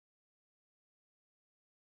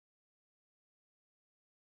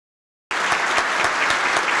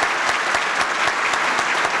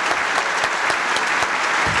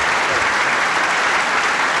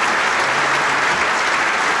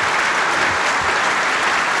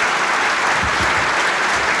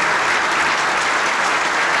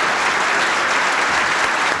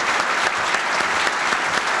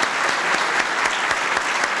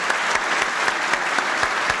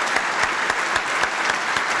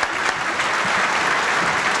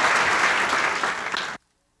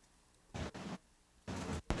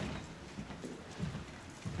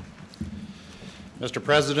Mr.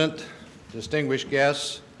 President, distinguished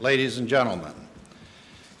guests, ladies and gentlemen,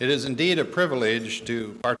 it is indeed a privilege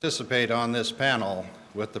to participate on this panel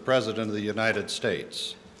with the President of the United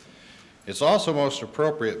States. It's also most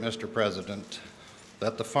appropriate, Mr. President,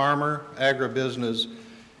 that the farmer, agribusiness,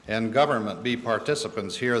 and government be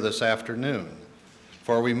participants here this afternoon,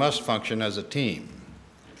 for we must function as a team.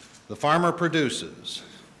 The farmer produces,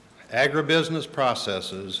 agribusiness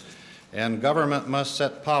processes, and government must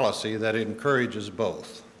set policy that encourages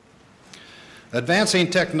both. Advancing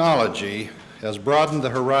technology has broadened the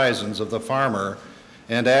horizons of the farmer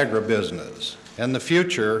and agribusiness, and the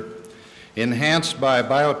future, enhanced by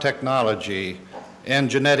biotechnology and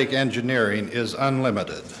genetic engineering, is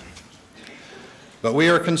unlimited. But we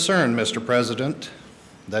are concerned, Mr. President,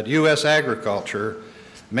 that U.S. agriculture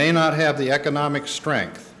may not have the economic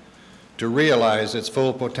strength to realize its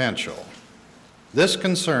full potential. This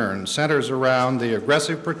concern centers around the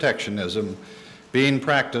aggressive protectionism being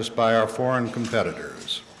practiced by our foreign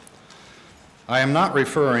competitors. I am not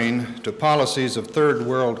referring to policies of third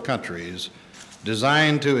world countries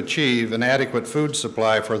designed to achieve an adequate food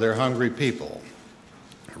supply for their hungry people.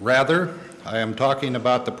 Rather, I am talking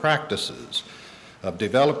about the practices of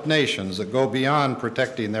developed nations that go beyond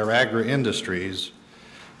protecting their agri-industries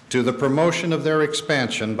to the promotion of their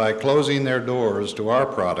expansion by closing their doors to our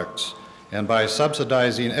products and by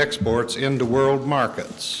subsidizing exports into world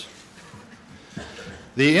markets.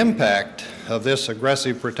 The impact of this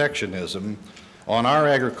aggressive protectionism on our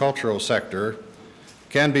agricultural sector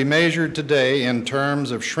can be measured today in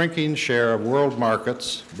terms of shrinking share of world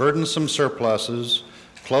markets, burdensome surpluses,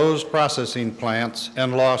 closed processing plants,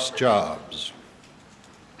 and lost jobs.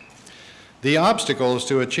 The obstacles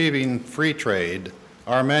to achieving free trade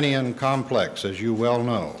are many and complex, as you well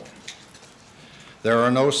know. There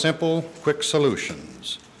are no simple, quick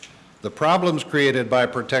solutions. The problems created by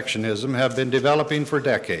protectionism have been developing for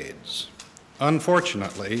decades.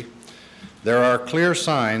 Unfortunately, there are clear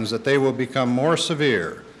signs that they will become more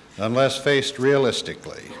severe unless faced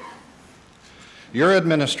realistically. Your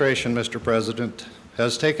administration, Mr. President,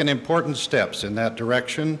 has taken important steps in that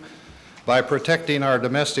direction by protecting our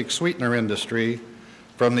domestic sweetener industry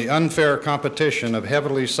from the unfair competition of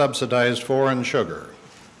heavily subsidized foreign sugar,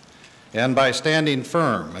 and by standing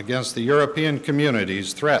firm against the European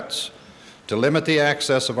community's threats to limit the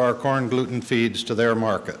access of our corn gluten feeds to their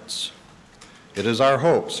markets. It is our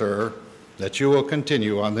hope, sir, that you will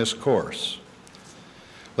continue on this course.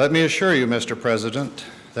 Let me assure you, Mr. President,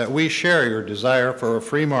 that we share your desire for a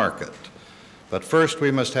free market, but first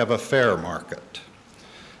we must have a fair market.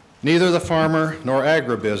 Neither the farmer nor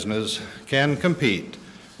agribusiness can compete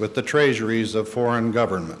with the treasuries of foreign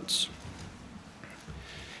governments.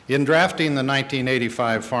 In drafting the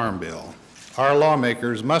 1985 Farm Bill, our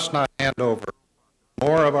lawmakers must not hand over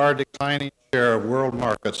more of our declining share of world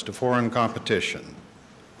markets to foreign competition.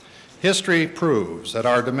 History proves that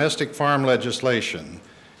our domestic farm legislation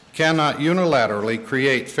cannot unilaterally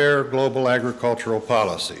create fair global agricultural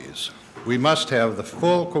policies. We must have the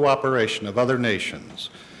full cooperation of other nations,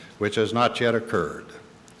 which has not yet occurred.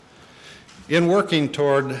 In working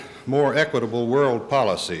toward more equitable world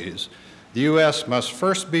policies, the U.S. must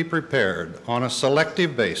first be prepared on a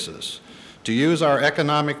selective basis to use our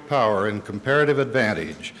economic power and comparative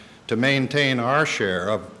advantage to maintain our share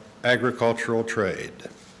of agricultural trade.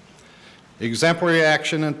 Exemplary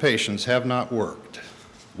action and patience have not worked.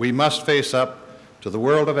 We must face up to the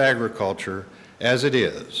world of agriculture as it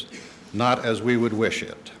is, not as we would wish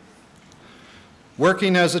it.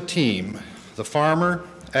 Working as a team, the farmer,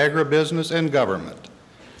 agribusiness, and government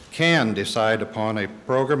can decide upon a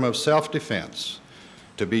program of self-defense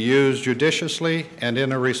to be used judiciously and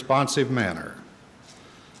in a responsive manner,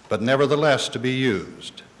 but nevertheless to be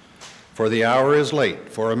used, for the hour is late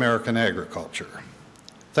for American agriculture.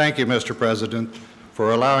 Thank you, Mr. President,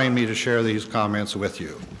 for allowing me to share these comments with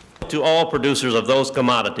you. To all producers of those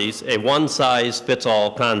commodities, a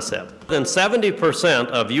one-size-fits-all concept. More than 70%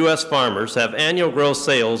 of U.S. farmers have annual gross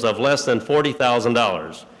sales of less than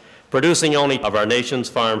 $40,000, producing only of our nation's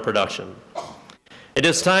farm production. It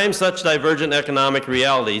is time such divergent economic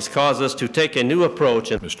realities cause us to take a new approach.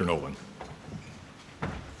 Mr. Nolan.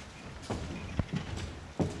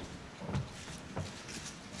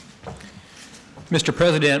 Mr.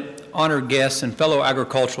 President, honored guests, and fellow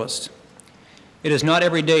agriculturalists, it is not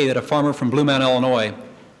every day that a farmer from Blue Mountain, Illinois,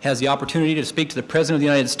 has the opportunity to speak to the President of the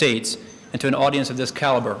United States and to an audience of this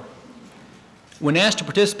caliber. When asked to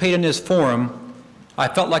participate in this forum, I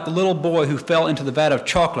felt like the little boy who fell into the vat of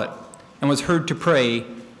chocolate and was heard to pray,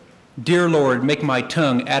 "Dear Lord, make my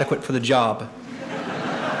tongue adequate for the job."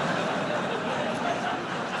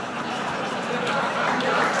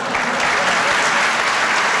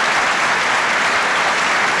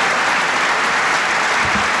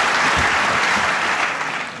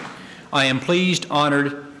 I am pleased,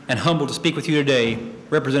 honored, and humbled to speak with you today,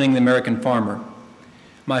 representing the American farmer.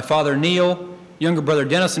 My father, Neil, younger brother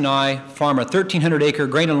Dennis, and I farm a 1,300-acre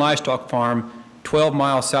grain and livestock farm 12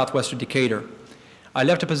 miles southwest of Decatur. I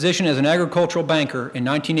left a position as an agricultural banker in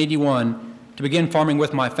 1981 to begin farming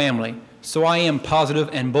with my family, so I am positive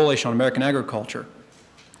and bullish on American agriculture.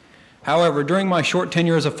 However, during my short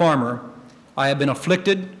tenure as a farmer, I have been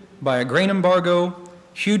afflicted by a grain embargo,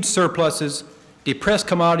 huge surpluses, depressed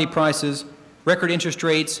commodity prices, record interest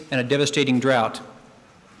rates, and a devastating drought.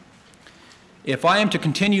 If I am to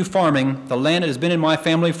continue farming the land that has been in my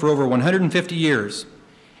family for over 150 years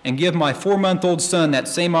and give my 4-month-old son that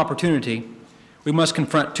same opportunity, we must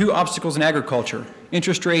confront two obstacles in agriculture: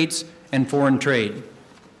 interest rates and foreign trade.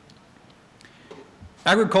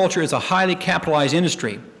 Agriculture is a highly capitalized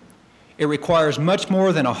industry. It requires much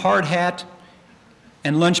more than a hard hat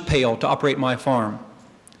and lunch pail to operate my farm.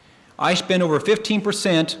 I spend over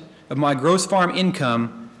 15% of my gross farm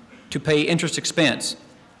income to pay interest expense,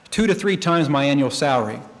 2 to 3 times my annual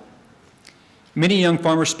salary. Many young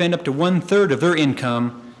farmers spend up to 1/3 of their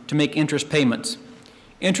income to make interest payments.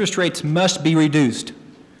 Interest rates must be reduced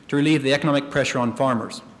to relieve the economic pressure on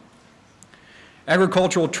farmers.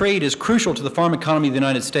 Agricultural trade is crucial to the farm economy of the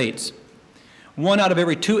United States. 1 out of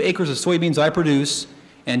every 2 acres of soybeans I produce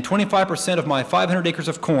and 25% of my 500 acres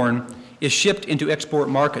of corn is shipped into export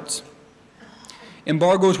markets.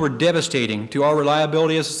 Embargoes were devastating to our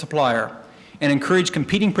reliability as a supplier and encouraged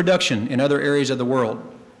competing production in other areas of the world.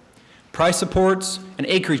 Price supports and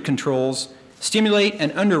acreage controls stimulate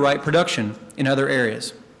and underwrite production in other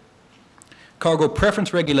areas. Cargo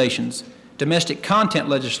preference regulations, domestic content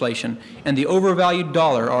legislation, and the overvalued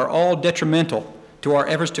dollar are all detrimental to our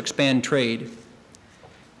efforts to expand trade.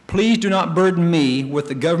 Please do not burden me with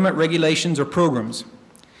the government regulations or programs.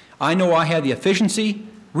 I know I have the efficiency,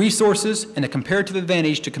 resources, and a comparative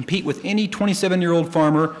advantage to compete with any 27-year-old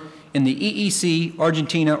farmer in the EEC,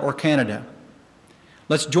 Argentina, or Canada.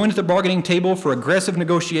 Let's join at the bargaining table for aggressive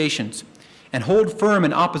negotiations and hold firm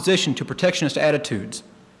in opposition to protectionist attitudes.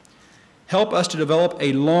 Help us to develop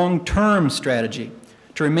a long-term strategy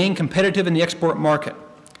to remain competitive in the export market.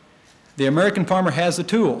 The American farmer has the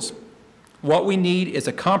tools. What we need is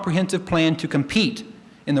a comprehensive plan to compete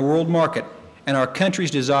in the world market and our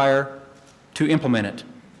country's desire to implement it.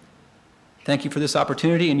 Thank you for this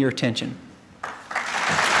opportunity and your attention.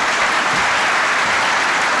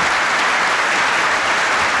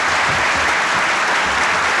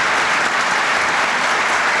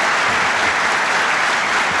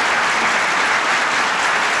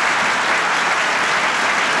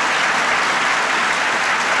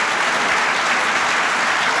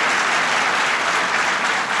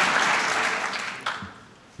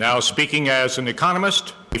 Now speaking as an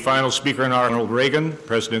economist, the final speaker in Ronald Reagan,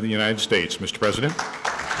 President of the United States. Mr. President.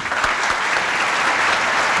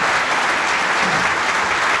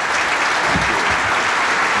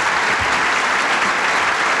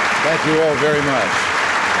 Thank you all very much.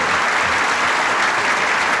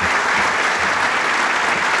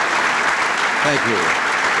 Thank you.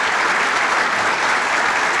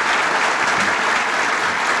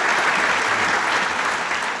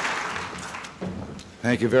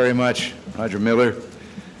 Thank you very much, Roger Miller.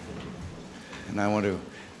 And I want to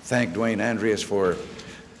thank Dwayne Andreas for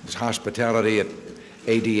his hospitality at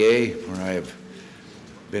ADA, where I have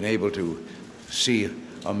been able to see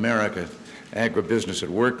America agribusiness at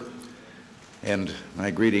work. And my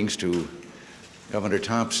greetings to Governor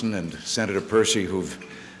Thompson and Senator Percy, who've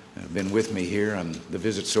been with me here on the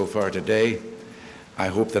visit so far today. I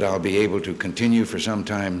hope that I'll be able to continue for some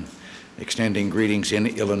time extending greetings in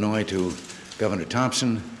Illinois to Governor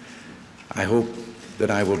Thompson. I hope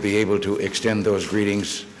that I will be able to extend those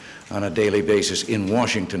greetings on a daily basis in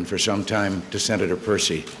Washington for some time to Senator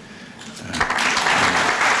Percy.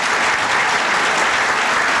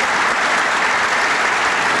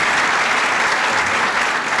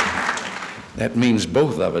 That means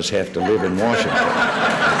both of us have to live in Washington.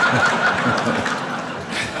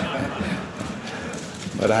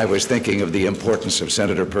 But I was thinking of the importance of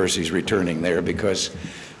Senator Percy's returning there, because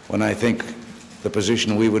when I think the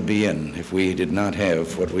position we would be in if we did not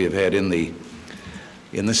have what we have had in the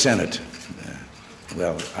Senate,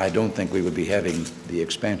 well, I don't think we would be having the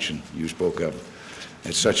expansion you spoke of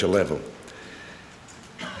at such a level.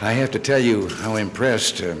 I have to tell you how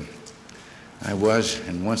impressed I was,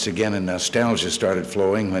 and once again a nostalgia started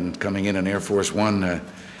flowing when coming in Air Force One.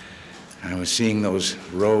 I was seeing those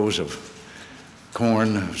rows of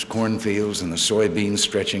corn, those cornfields, and the soybeans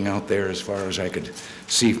stretching out there as far as I could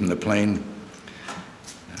see from the plane.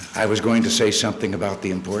 I was going to say something about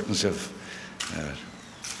the importance of,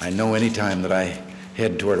 I know any time that I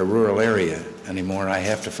head toward a rural area anymore. I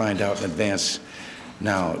have to find out in advance.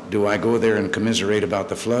 Now, do I go there and commiserate about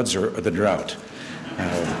the floods or the drought?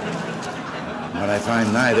 But I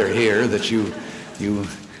find neither here, that you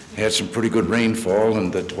had some pretty good rainfall,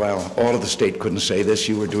 and that while all of the state couldn't say this,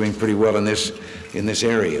 you were doing pretty well in this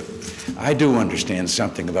area. I do understand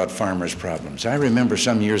something about farmers' problems. I remember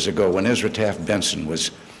some years ago when Ezra Taft Benson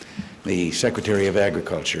was the Secretary of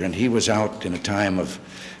Agriculture, and he was out in a time of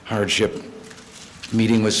hardship,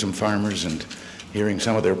 meeting with some farmers and hearing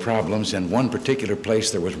some of their problems. In one particular place,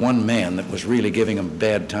 there was one man that was really giving them a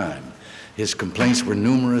bad time. His complaints were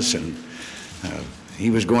numerous, and he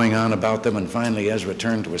was going on about them, and finally Ezra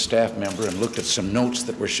turned to a staff member and looked at some notes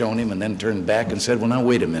that were shown him, and then turned back and said, well, now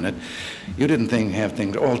wait a minute. You didn't have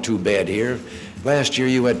things all too bad here. Last year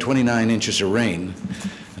you had 29 inches of rain.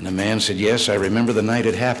 And the man said, yes, I remember the night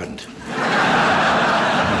it happened.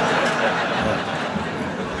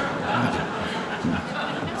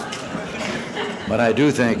 But I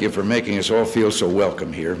do thank you for making us all feel so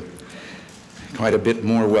welcome here. Quite a bit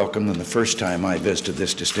more welcome than the first time I visited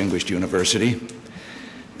this distinguished university.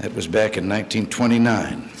 That was back in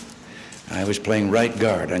 1929. I was playing right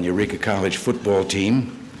guard on Eureka College football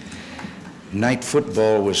team. Night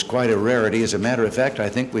football was quite a rarity. As a matter of fact, I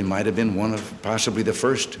think we might have been one of possibly the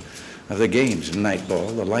first of the games in night ball.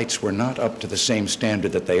 The lights were not up to the same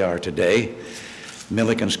standard that they are today.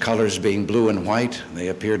 Milliken's colors being blue and white, they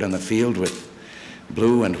appeared on the field with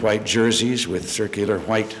blue and white jerseys with circular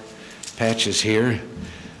white patches here,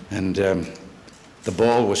 and the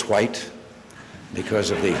ball was white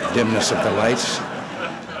because of the dimness of the lights.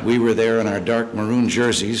 We were there in our dark maroon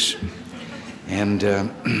jerseys, and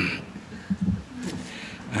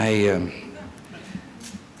I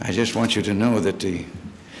just want you to know that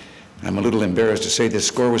I'm a little embarrassed to say the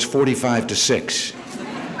score was 45-6.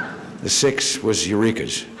 The 6 was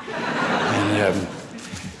Eureka's. And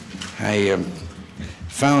I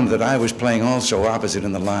found that I was playing also opposite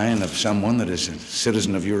in the line of someone that is a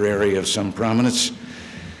citizen of your area of some prominence,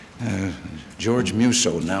 George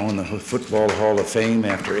Musso, now in the Football Hall of Fame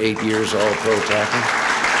after 8 years All-Pro tackle.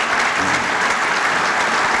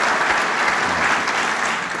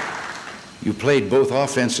 You played both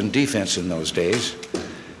offense and defense in those days,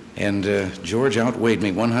 and George outweighed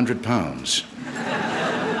me 100 pounds.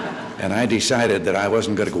 And I decided that I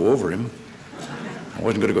wasn't going to go over him. I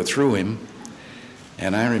wasn't going to go through him.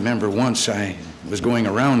 And I remember once I was going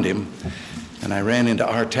around him, and I ran into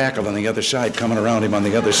our tackle on the other side, coming around him on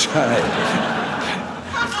the other side.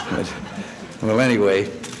 But, well, anyway,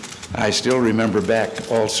 I still remember back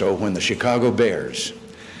also when the Chicago Bears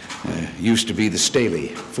used to be the Staley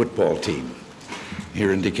football team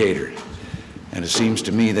here in Decatur. And it seems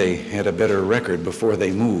to me they had a better record before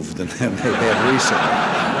they moved than they've had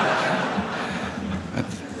recently.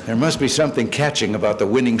 There must be something catching about the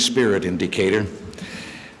winning spirit in Decatur.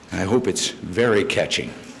 I hope it's very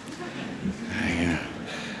catching.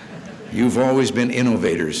 You've always been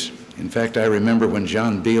innovators. In fact, I remember when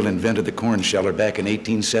John Beale invented the corn sheller back in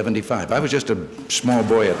 1875. I was just a small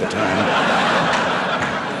boy at the time.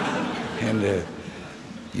 And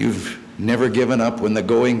you've never given up when the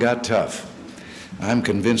going got tough. I'm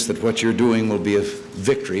convinced that what you're doing will be a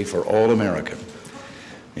victory for all America.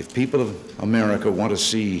 If people of America want to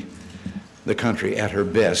see the country at her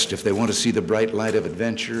best, if they want to see the bright light of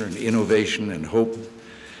adventure and innovation and hope,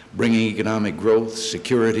 bringing economic growth,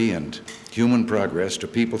 security, and human progress to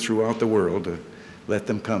people throughout the world, let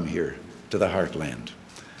them come here to the heartland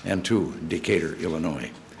and to Decatur, Illinois.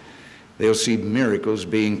 They'll see miracles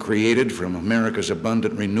being created from America's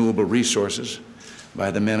abundant renewable resources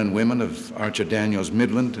by the men and women of Archer Daniels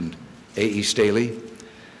Midland and A.E. Staley.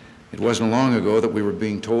 It wasn't long ago that we were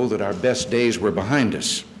being told that our best days were behind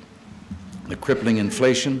us. The crippling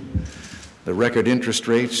inflation, the record interest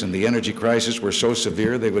rates, and the energy crisis were so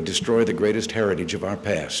severe they would destroy the greatest heritage of our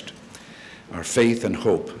past, our faith and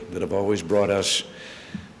hope that have always brought us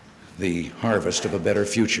the harvest of a better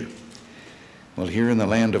future. Well, here in the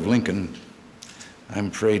land of Lincoln, I'm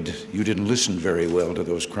afraid you didn't listen very well to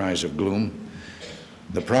those cries of gloom.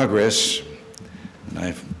 The progress, and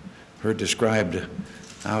I've heard described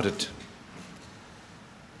out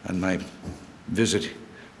on my visit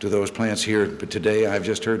to those plants here, but today I've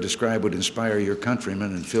just heard described would inspire your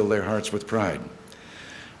countrymen and fill their hearts with pride.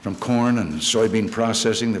 From corn and soybean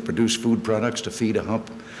processing that produce food products to feed a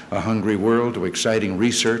hungry world, to exciting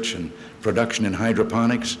research and production in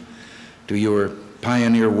hydroponics, to your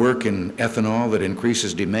pioneer work in ethanol that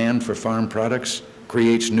increases demand for farm products,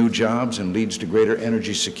 creates new jobs, and leads to greater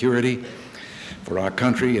energy security for our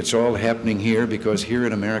country. It's all happening here because here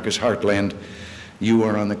in America's heartland, you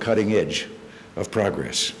are on the cutting edge of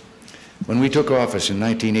progress. When we took office in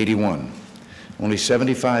 1981, only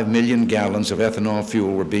 75 million gallons of ethanol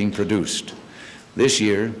fuel were being produced. This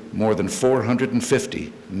year, more than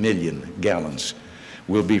 450 million gallons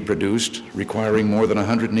will be produced, requiring more than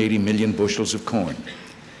 180 million bushels of corn.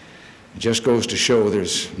 It just goes to show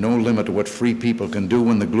there's no limit to what free people can do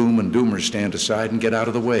when the gloom and doomers stand aside and get out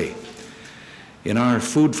of the way. In our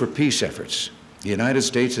Food for Peace efforts, the United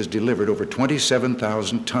States has delivered over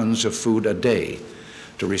 27,000 tons of food a day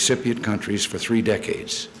to recipient countries for 3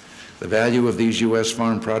 decades. The value of these U.S.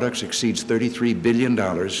 farm products exceeds $33 billion,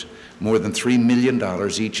 more than $3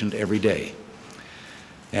 million each and every day.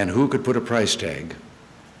 And who could put a price tag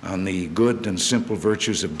on the good and simple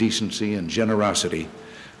virtues of decency and generosity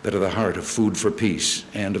that are the heart of Food for Peace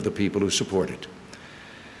and of the people who support it?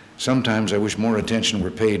 Sometimes I wish more attention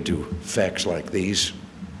were paid to facts like these.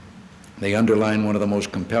 They underline one of the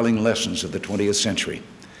most compelling lessons of the 20th century.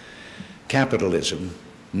 Capitalism,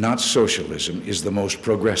 not socialism, is the most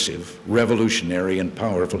progressive, revolutionary, and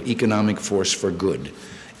powerful economic force for good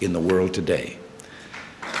in the world today.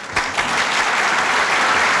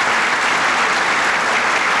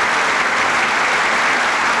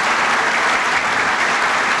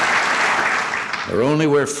 For only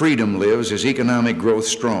where freedom lives is economic growth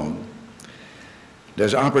strong,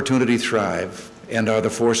 does opportunity thrive, and are the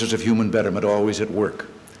forces of human betterment always at work.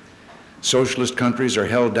 Socialist countries are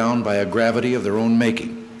held down by a gravity of their own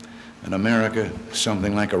making, and America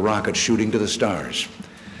something like a rocket shooting to the stars.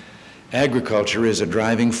 Agriculture is a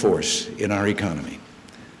driving force in our economy,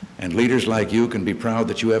 and leaders like you can be proud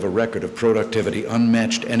that you have a record of productivity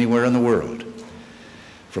unmatched anywhere in the world.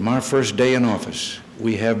 From our first day in office,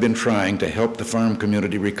 we have been trying to help the farm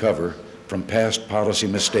community recover from past policy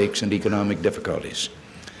mistakes and economic difficulties.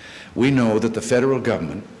 We know that the federal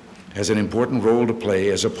government has an important role to play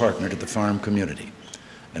as a partner to the farm community,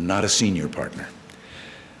 and not a senior partner.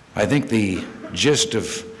 I think the gist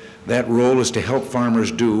of that role is to help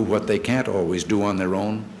farmers do what they can't always do on their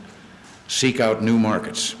own: seek out new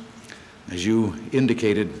markets. As you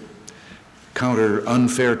indicated, counter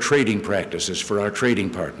unfair trading practices for our trading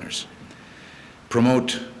partners,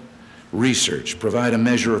 promote research, provide a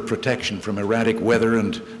measure of protection from erratic weather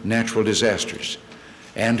and natural disasters,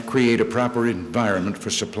 and create a proper environment for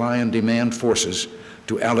supply and demand forces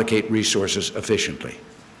to allocate resources efficiently.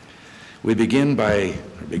 We began by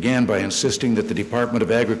insisting that the Department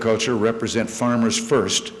of Agriculture represent farmers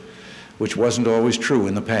first, which wasn't always true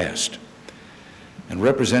in the past. And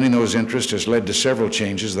representing those interests has led to several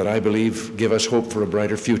changes that I believe give us hope for a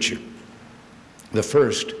brighter future. The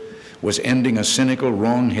first was ending a cynical,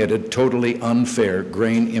 wrong-headed, totally unfair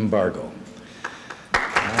grain embargo.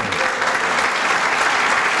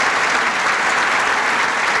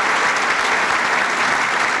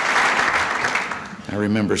 I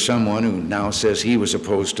remember someone who now says he was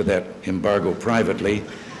opposed to that embargo privately,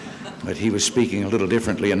 but he was speaking a little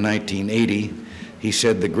differently in 1980. He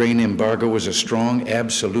said the grain embargo was a strong,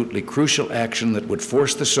 absolutely crucial action that would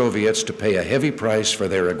force the Soviets to pay a heavy price for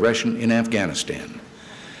their aggression in Afghanistan.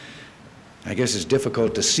 I guess it's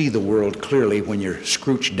difficult to see the world clearly when you're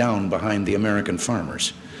scrooched down behind the American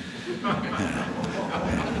farmers.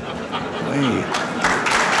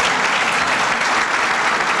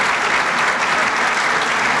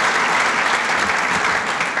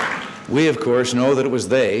 We, of course, know that it was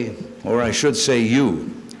they, or I should say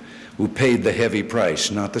you, who paid the heavy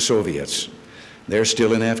price, not the Soviets. They're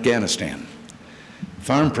still in Afghanistan.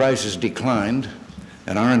 Farm prices declined,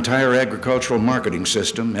 and our entire agricultural marketing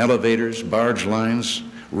system, elevators, barge lines,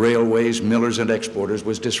 railways, millers, and exporters,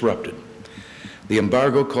 was disrupted. The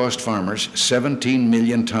embargo cost farmers 17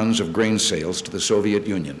 million tons of grain sales to the Soviet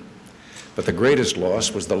Union. But the greatest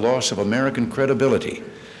loss was the loss of American credibility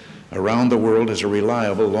around the world as a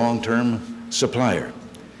reliable long-term supplier.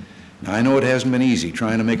 Now, I know it hasn't been easy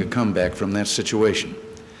trying to make a comeback from that situation,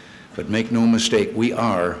 but make no mistake, we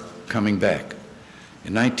are coming back.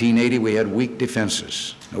 In 1980, we had weak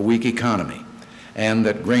defenses, a weak economy, and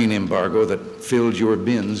that grain embargo that filled your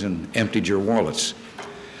bins and emptied your wallets.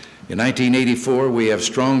 In 1984, we have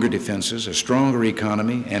stronger defenses, a stronger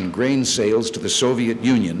economy, and grain sales to the Soviet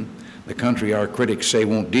Union, the country our critics say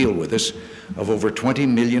won't deal with us, of over 20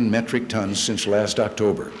 million metric tons since last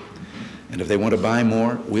October. And if they want to buy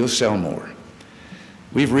more, we'll sell more.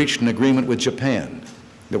 We've reached an agreement with Japan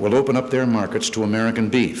that will open up their markets to American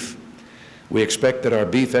beef. We expect that our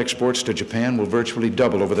beef exports to Japan will virtually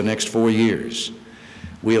double over the next 4 years.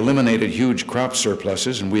 We eliminated huge crop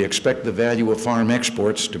surpluses, and we expect the value of farm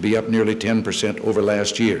exports to be up nearly 10% over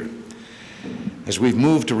last year. As we've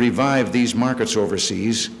moved to revive these markets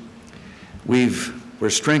overseas, we're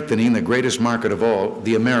strengthening the greatest market of all,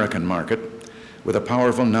 the American market, with a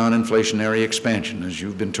powerful non-inflationary expansion, as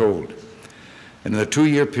you've been told. And in the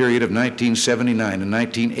 2-year period of 1979 and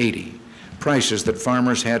 1980, prices that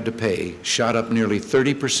farmers had to pay shot up nearly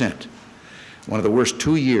 30%, one of the worst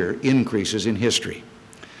 2-year increases in history.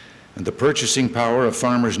 And the purchasing power of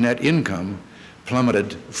farmers' net income plummeted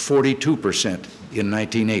 42% in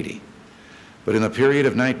 1980. But in the period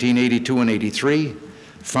of 1982 and 83,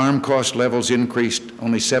 farm cost levels increased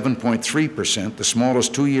only 7.3%, the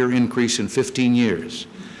smallest 2-year increase in 15 years.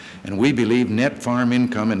 And we believe net farm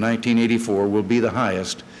income in 1984 will be the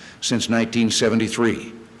highest since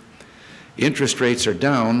 1973. Interest rates are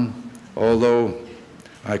down, although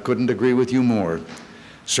I couldn't agree with you more,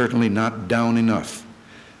 certainly not down enough.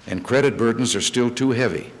 And credit burdens are still too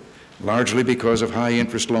heavy, largely because of high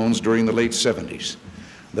interest loans during the late 70s.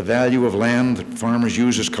 The value of land that farmers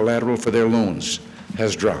use as collateral for their loans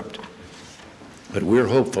has dropped. But we're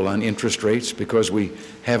hopeful on interest rates because we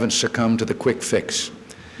haven't succumbed to the quick fix.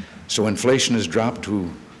 So inflation has dropped to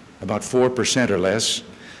about 4% or less,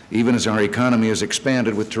 even as our economy has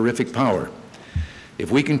expanded with terrific power. If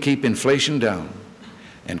we can keep inflation down,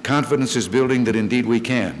 and confidence is building that indeed we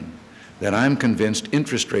can, then I'm convinced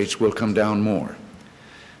interest rates will come down more.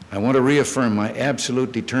 I want to reaffirm my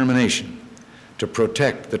absolute determination to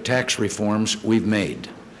protect the tax reforms we've made.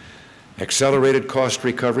 Accelerated cost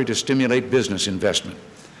recovery to stimulate business investment,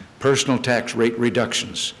 personal tax rate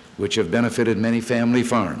reductions, which have benefited many family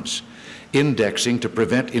farms, indexing to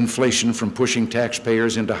prevent inflation from pushing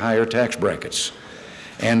taxpayers into higher tax brackets,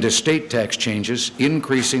 and estate tax changes,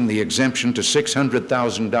 increasing the exemption to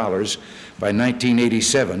 $600,000 by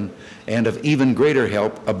 1987, and of even greater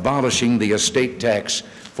help, abolishing the estate tax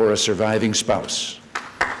for a surviving spouse.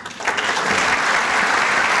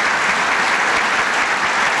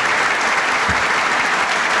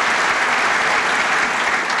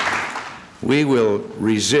 We will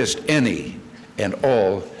resist any and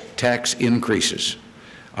all tax increases.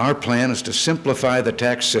 Our plan is to simplify the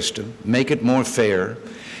tax system, make it more fair,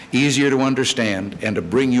 easier to understand, and to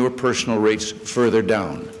bring your personal rates further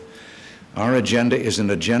down. Our agenda is an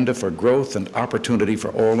agenda for growth and opportunity for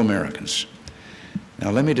all Americans. Now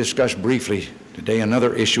let me discuss briefly today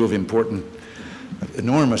another issue of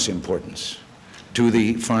enormous importance to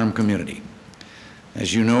the farm community.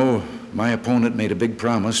 As you know, my opponent made a big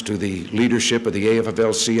promise to the leadership of the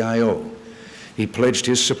AFL-CIO. He pledged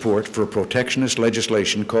his support for protectionist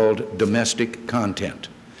legislation called domestic content.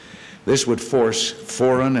 This would force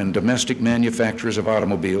foreign and domestic manufacturers of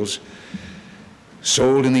automobiles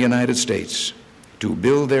sold in the United States to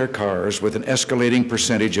build their cars with an escalating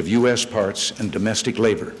percentage of U.S. parts and domestic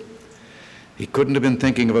labor. He couldn't have been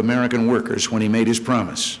thinking of American workers when he made his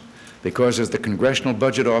promise, because as the Congressional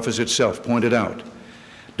Budget Office itself pointed out,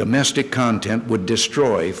 domestic content would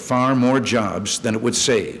destroy far more jobs than it would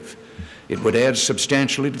save. It would add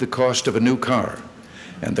substantially to the cost of a new car,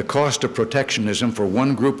 and the cost of protectionism for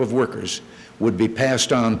one group of workers would be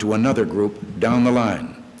passed on to another group down the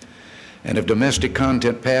line. And if domestic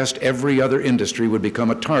content passed, every other industry would become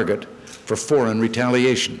a target for foreign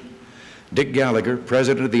retaliation. Dick Gallagher,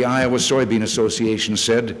 president of the Iowa Soybean Association,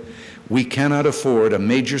 said, "We cannot afford a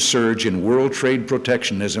major surge in world trade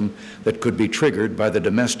protectionism that could be triggered by the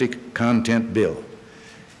domestic content bill."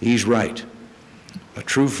 He's right. A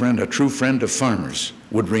true friend of farmers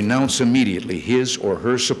would renounce immediately his or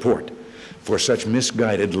her support for such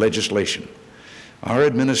misguided legislation. Our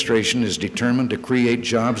administration is determined to create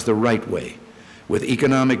jobs the right way, with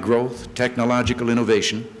economic growth, technological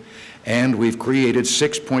innovation, and we've created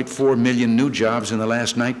 6.4 million new jobs in the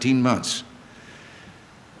last 19 months.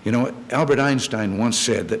 You know, Albert Einstein once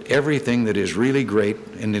said that everything that is really great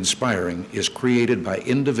and inspiring is created by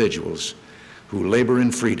individuals who labor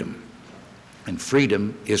in freedom. And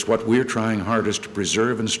freedom is what we're trying hardest to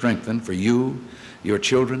preserve and strengthen for you, your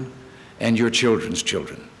children, and your children's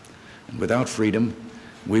children. And without freedom,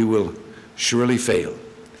 we will surely fail.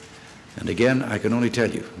 And again, I can only tell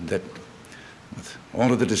you that with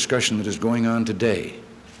all of the discussion that is going on today,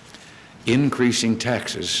 increasing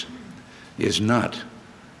taxes is not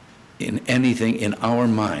in anything in our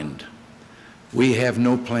mind. We have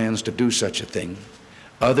no plans to do such a thing.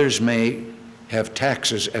 Others may have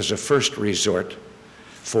taxes as a first resort.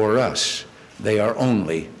 For us, they are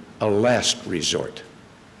only a last resort,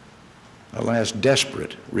 a last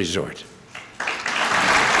desperate resort.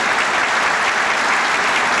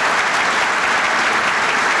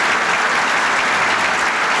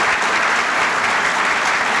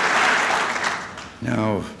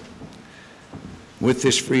 Now, with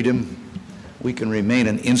this freedom, we can remain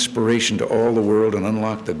an inspiration to all the world and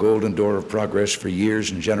unlock the golden door of progress for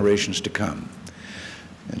years and generations to come.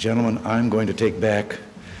 And gentlemen, I'm going to take back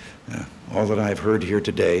all that I've heard here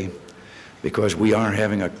today, because we are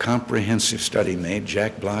having a comprehensive study made.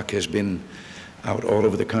 Jack Block has been out all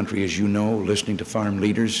over the country, as you know, listening to farm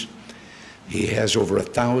leaders. He has over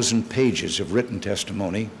 1,000 pages of written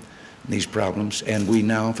testimony on these problems, and we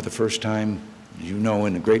now, for the first time, you know,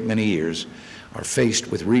 in a great many years, are faced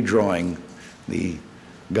with redrawing the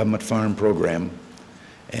government farm program,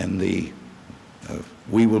 and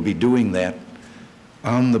we will be doing that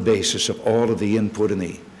on the basis of all of the input and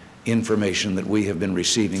the information that we have been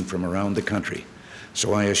receiving from around the country.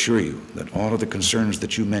 So I assure you that all of the concerns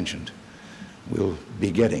that you mentioned will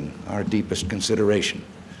be getting our deepest consideration.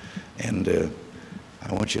 And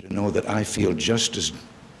I want you to know that I feel just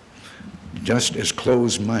as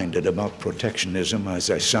close-minded about protectionism as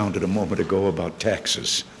I sounded a moment ago about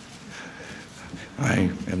taxes.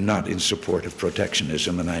 I am not in support of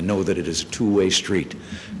protectionism, and I know that it is a two-way street.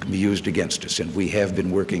 It can be used against us, and we have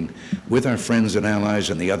been working with our friends and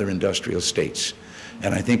allies in the other industrial states.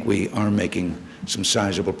 And I think we are making some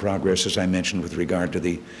sizable progress, as I mentioned, with regard to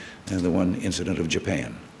the one incident of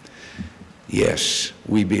Japan. Yes,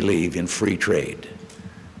 we believe in free trade,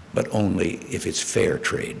 but only if it's fair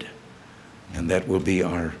trade. And that will be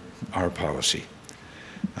our policy.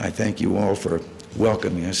 I thank you all for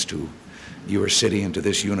welcoming us to your city and to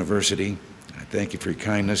this university. I thank you for your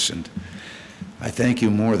kindness, and I thank you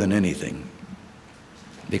more than anything,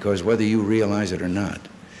 because whether you realize it or not,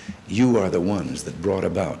 you are the ones that brought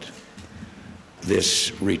about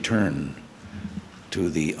this return to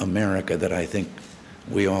the America that I think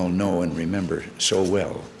we all know and remember so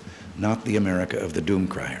well, not the America of the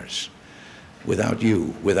doomcriers. Without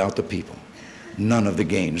you, without the people, none of the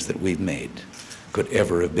gains that we've made could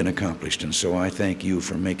ever have been accomplished. And so I thank you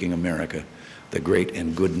for making America the great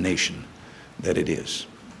and good nation that it is.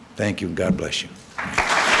 Thank you, and God bless you.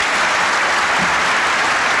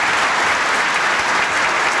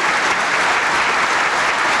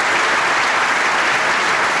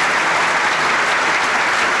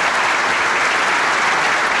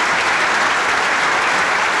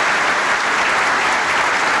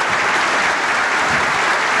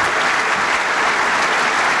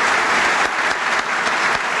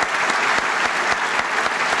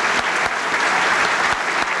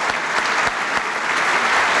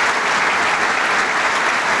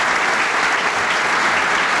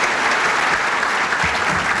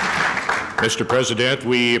 Mr. President,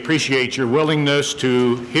 we appreciate your willingness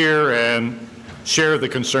to hear and share the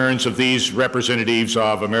concerns of these representatives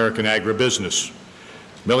of American agribusiness.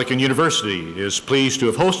 Millikan University is pleased to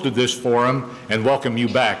have hosted this forum and welcome you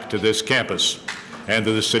back to this campus and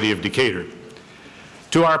to the city of Decatur.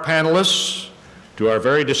 To our panelists, to our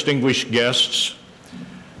very distinguished guests,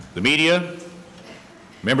 the media,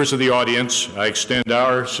 members of the audience, I extend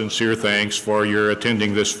our sincere thanks for your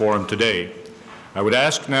attending this forum today. I would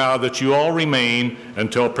ask now that you all remain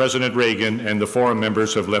until President Reagan and the forum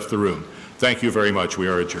members have left the room. Thank you very much. We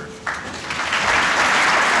are adjourned.